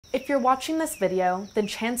If you're watching this video, then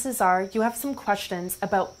chances are you have some questions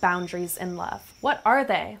about boundaries in love. What are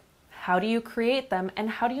they? How do you create them? And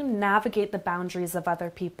how do you navigate the boundaries of other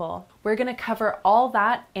people? We're going to cover all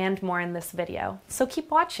that and more in this video, so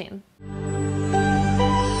keep watching.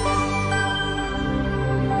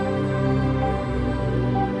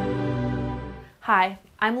 Hi,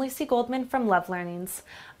 I'm Lucy Goldman from LoveLearnings.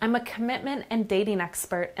 I'm a commitment and dating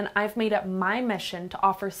expert, and I've made it my mission to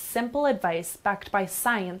offer simple advice backed by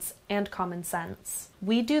science and common sense.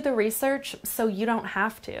 We do the research so you don't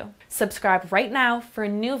have to. Subscribe right now for a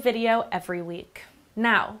new video every week.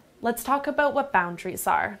 Now, let's talk about what boundaries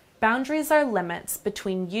are. Boundaries are limits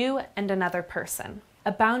between you and another person.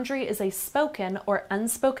 A boundary is a spoken or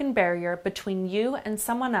unspoken barrier between you and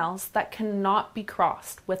someone else that cannot be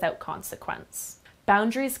crossed without consequence.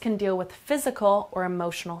 Boundaries can deal with physical or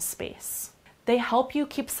emotional space. They help you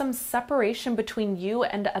keep some separation between you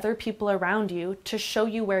and other people around you to show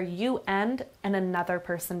you where you end and another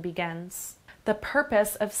person begins. The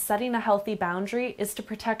purpose of setting a healthy boundary is to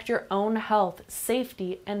protect your own health,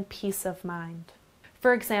 safety, and peace of mind.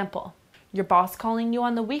 For example, your boss calling you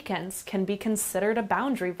on the weekends can be considered a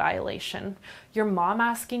boundary violation. Your mom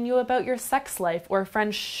asking you about your sex life, or a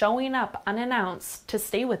friend showing up unannounced to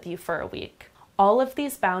stay with you for a week. All of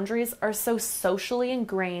these boundaries are so socially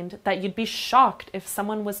ingrained that you'd be shocked if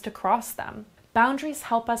someone was to cross them. Boundaries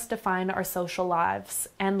help us define our social lives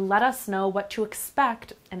and let us know what to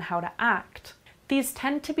expect and how to act. These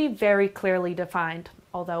tend to be very clearly defined,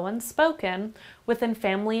 although unspoken, within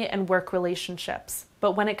family and work relationships.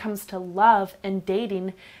 But when it comes to love and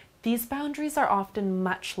dating, these boundaries are often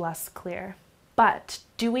much less clear. But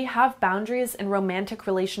do we have boundaries in romantic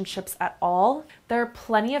relationships at all? There are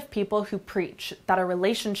plenty of people who preach that a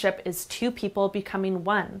relationship is two people becoming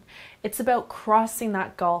one. It's about crossing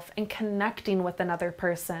that gulf and connecting with another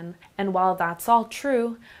person. And while that's all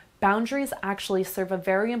true, boundaries actually serve a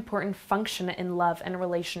very important function in love and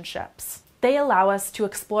relationships. They allow us to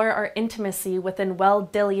explore our intimacy within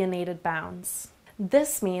well-delineated bounds.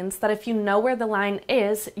 This means that if you know where the line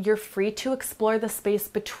is, you're free to explore the space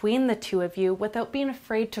between the two of you without being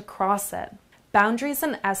afraid to cross it. Boundaries,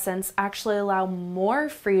 in essence, actually allow more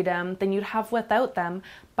freedom than you'd have without them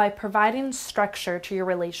by providing structure to your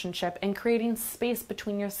relationship and creating space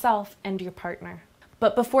between yourself and your partner.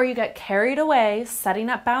 But before you get carried away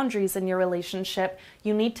setting up boundaries in your relationship,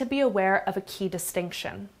 you need to be aware of a key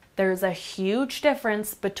distinction. There's a huge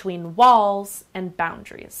difference between walls and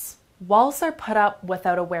boundaries. Walls are put up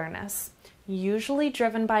without awareness, usually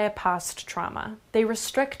driven by a past trauma. They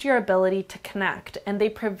restrict your ability to connect, and they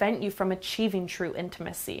prevent you from achieving true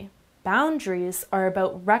intimacy. Boundaries are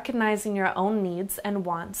about recognizing your own needs and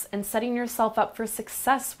wants and setting yourself up for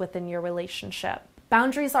success within your relationship.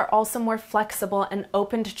 Boundaries are also more flexible and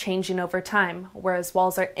open to changing over time, whereas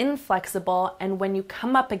walls are inflexible, and when you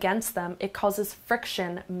come up against them, it causes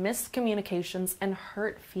friction, miscommunications, and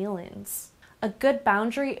hurt feelings. A good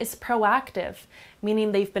boundary is proactive,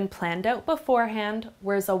 meaning they've been planned out beforehand,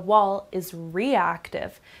 whereas a wall is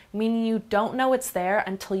reactive, meaning you don't know it's there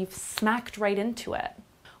until you've smacked right into it.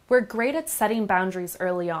 We're great at setting boundaries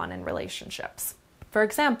early on in relationships. For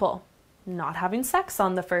example, not having sex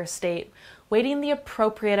on the first date, waiting the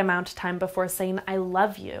appropriate amount of time before saying I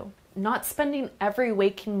love you, not spending every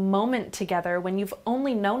waking moment together when you've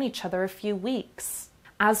only known each other a few weeks.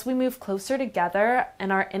 As we move closer together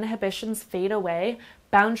and our inhibitions fade away,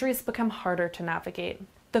 boundaries become harder to navigate.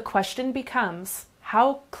 The question becomes,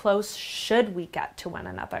 how close should we get to one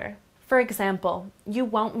another? For example, you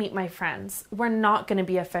won't meet my friends, we're not going to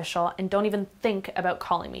be official, and don't even think about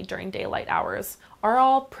calling me during daylight hours, are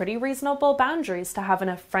all pretty reasonable boundaries to have in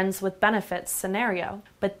a friends with benefits scenario.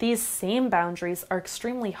 But these same boundaries are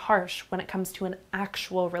extremely harsh when it comes to an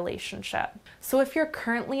actual relationship. So if you're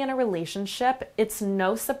currently in a relationship, it's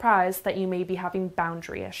no surprise that you may be having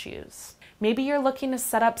boundary issues. Maybe you're looking to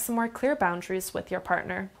set up some more clear boundaries with your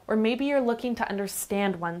partner, or maybe you're looking to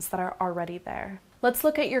understand ones that are already there. Let's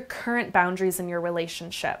look at your current boundaries in your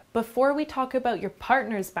relationship. Before we talk about your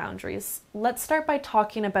partner's boundaries, let's start by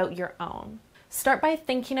talking about your own. Start by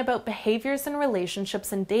thinking about behaviors in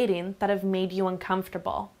relationships and dating that have made you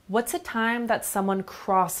uncomfortable. What's a time that someone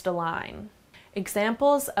crossed a line?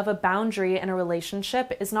 Examples of a boundary in a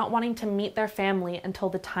relationship is not wanting to meet their family until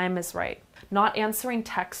the time is right, not answering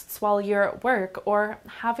texts while you're at work, or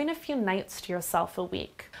having a few nights to yourself a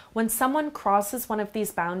week. When someone crosses one of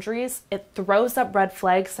these boundaries, it throws up red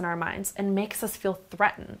flags in our minds and makes us feel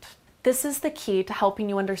threatened. This is the key to helping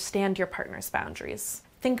you understand your partner's boundaries.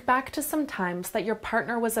 Think back to some times that your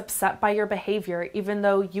partner was upset by your behavior even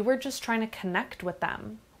though you were just trying to connect with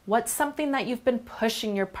them. What's something that you've been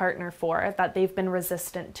pushing your partner for that they've been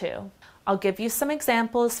resistant to? I'll give you some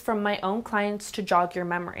examples from my own clients to jog your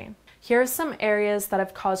memory. Here are some areas that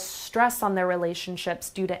have caused stress on their relationships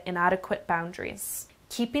due to inadequate boundaries.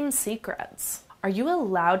 Keeping secrets. Are you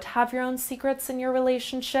allowed to have your own secrets in your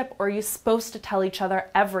relationship, or are you supposed to tell each other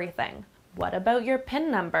everything? What about your PIN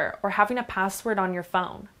number or having a password on your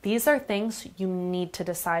phone? These are things you need to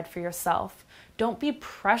decide for yourself. Don't be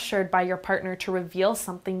pressured by your partner to reveal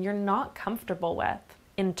something you're not comfortable with.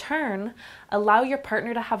 In turn, allow your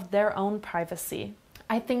partner to have their own privacy.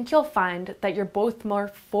 I think you'll find that you're both more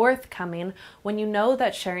forthcoming when you know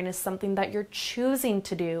that sharing is something that you're choosing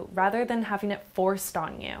to do rather than having it forced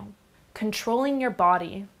on you. Controlling your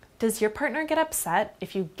body. Does your partner get upset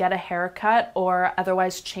if you get a haircut or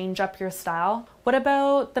otherwise change up your style? What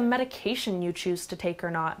about the medication you choose to take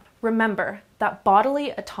or not? Remember that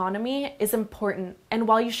bodily autonomy is important, and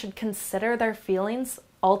while you should consider their feelings,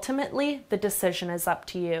 ultimately the decision is up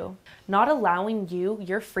to you. Not allowing you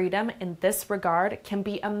your freedom in this regard can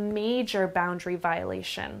be a major boundary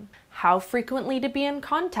violation. How frequently to be in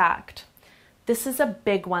contact? This is a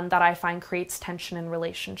big one that I find creates tension in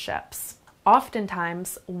relationships.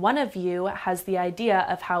 Oftentimes, one of you has the idea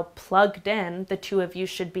of how plugged in the two of you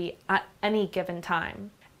should be at any given time.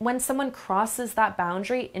 When someone crosses that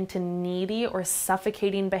boundary into needy or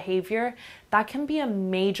suffocating behavior, that can be a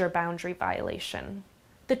major boundary violation.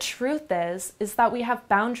 The truth is that we have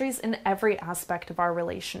boundaries in every aspect of our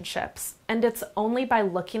relationships, and it's only by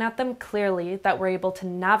looking at them clearly that we're able to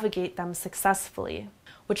navigate them successfully.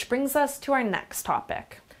 Which brings us to our next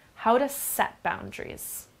topic, how to set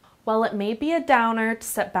boundaries. While it may be a downer to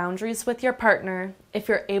set boundaries with your partner, if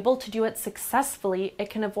you're able to do it successfully,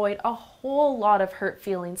 it can avoid a whole lot of hurt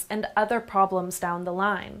feelings and other problems down the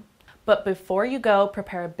line. But before you go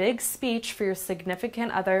prepare a big speech for your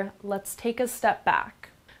significant other, let's take a step back.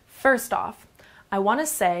 First off, I want to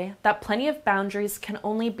say that plenty of boundaries can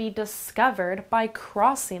only be discovered by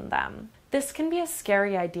crossing them. This can be a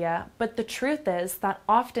scary idea, but the truth is that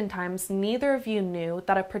oftentimes neither of you knew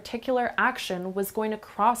that a particular action was going to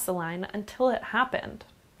cross a line until it happened.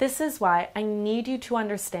 This is why I need you to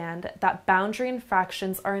understand that boundary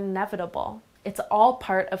infractions are inevitable. It's all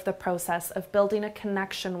part of the process of building a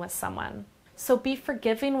connection with someone. So be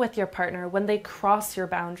forgiving with your partner when they cross your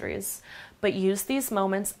boundaries, but use these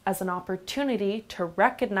moments as an opportunity to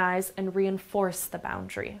recognize and reinforce the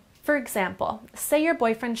boundary. For example, say your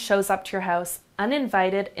boyfriend shows up to your house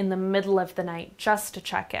uninvited in the middle of the night just to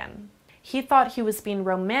check in. He thought he was being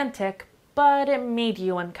romantic, but it made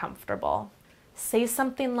you uncomfortable. Say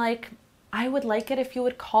something like, "I would like it if you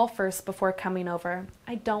would call first before coming over.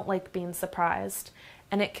 I don't like being surprised."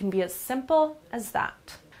 And it can be as simple as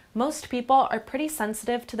that. Most people are pretty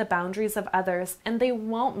sensitive to the boundaries of others, and they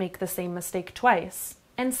won't make the same mistake twice.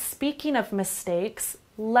 And speaking of mistakes,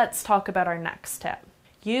 let's talk about our next tip.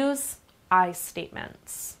 Use I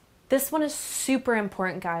statements. This one is super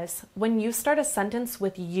important, guys. When you start a sentence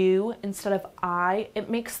with you instead of I, it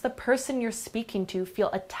makes the person you're speaking to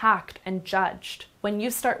feel attacked and judged. When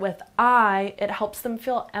you start with I, it helps them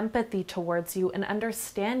feel empathy towards you and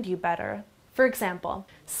understand you better. For example,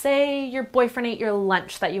 say your boyfriend ate your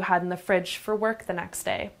lunch that you had in the fridge for work the next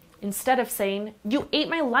day. Instead of saying, "You ate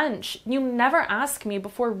my lunch, you never ask me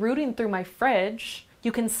before rooting through my fridge,"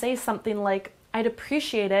 you can say something like, "I'd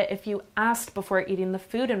appreciate it if you asked before eating the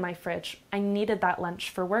food in my fridge. I needed that lunch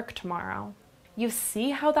for work tomorrow." You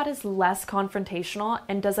see how that is less confrontational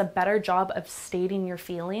and does a better job of stating your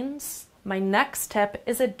feelings? My next tip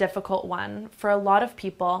is a difficult one for a lot of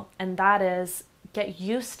people, and that is get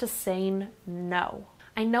used to saying no.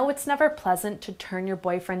 I know it's never pleasant to turn your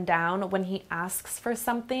boyfriend down when he asks for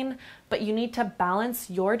something, but you need to balance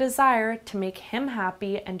your desire to make him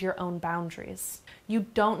happy and your own boundaries. You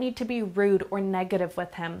don't need to be rude or negative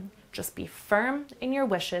with him. Just be firm in your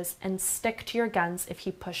wishes and stick to your guns if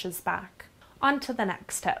he pushes back. On to the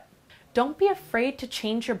next tip. Don't be afraid to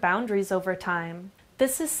change your boundaries over time.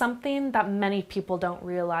 This is something that many people don't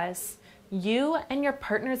realize. You and your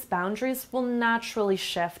partner's boundaries will naturally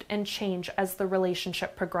shift and change as the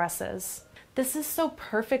relationship progresses. This is so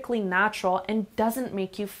perfectly natural and doesn't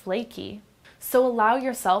make you flaky. So allow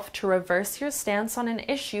yourself to reverse your stance on an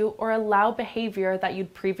issue or allow behavior that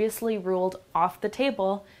you'd previously ruled off the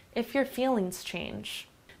table if your feelings change.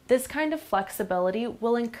 This kind of flexibility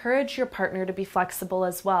will encourage your partner to be flexible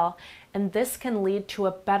as well, and this can lead to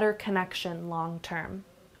a better connection long term.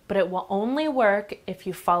 But it will only work if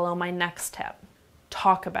you follow my next tip.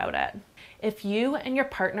 Talk about it. If you and your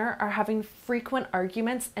partner are having frequent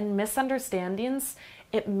arguments and misunderstandings,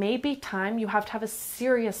 it may be time you have to have a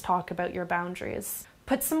serious talk about your boundaries.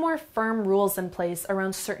 Put some more firm rules in place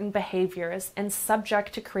around certain behaviors and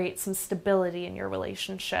subject to create some stability in your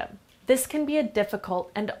relationship. This can be a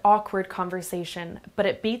difficult and awkward conversation, but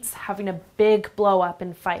it beats having a big blow up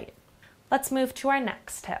and fight. Let's move to our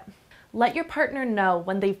next tip. Let your partner know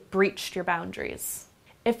when they've breached your boundaries.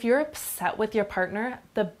 If you're upset with your partner,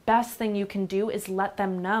 the best thing you can do is let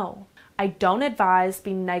them know. I don't advise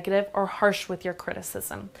being negative or harsh with your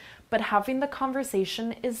criticism, but having the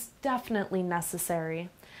conversation is definitely necessary.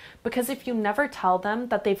 Because if you never tell them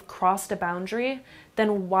that they've crossed a boundary,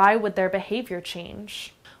 then why would their behavior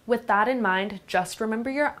change? With that in mind, just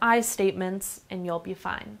remember your I statements and you'll be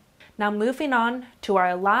fine. Now moving on to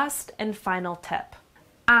our last and final tip.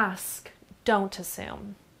 Ask, don't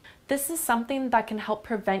assume. This is something that can help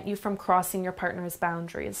prevent you from crossing your partner's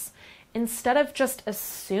boundaries. Instead of just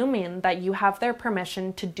assuming that you have their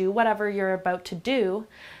permission to do whatever you're about to do,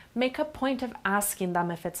 make a point of asking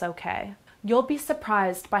them if it's okay. You'll be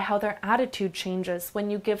surprised by how their attitude changes when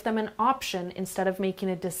you give them an option instead of making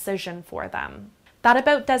a decision for them. That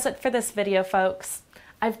about does it for this video, folks.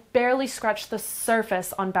 I've barely scratched the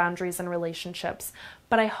surface on boundaries and relationships,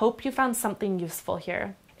 but I hope you found something useful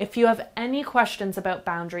here. If you have any questions about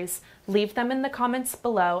boundaries, leave them in the comments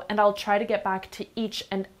below and I'll try to get back to each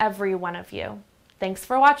and every one of you. Thanks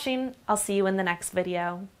for watching. I'll see you in the next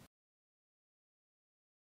video.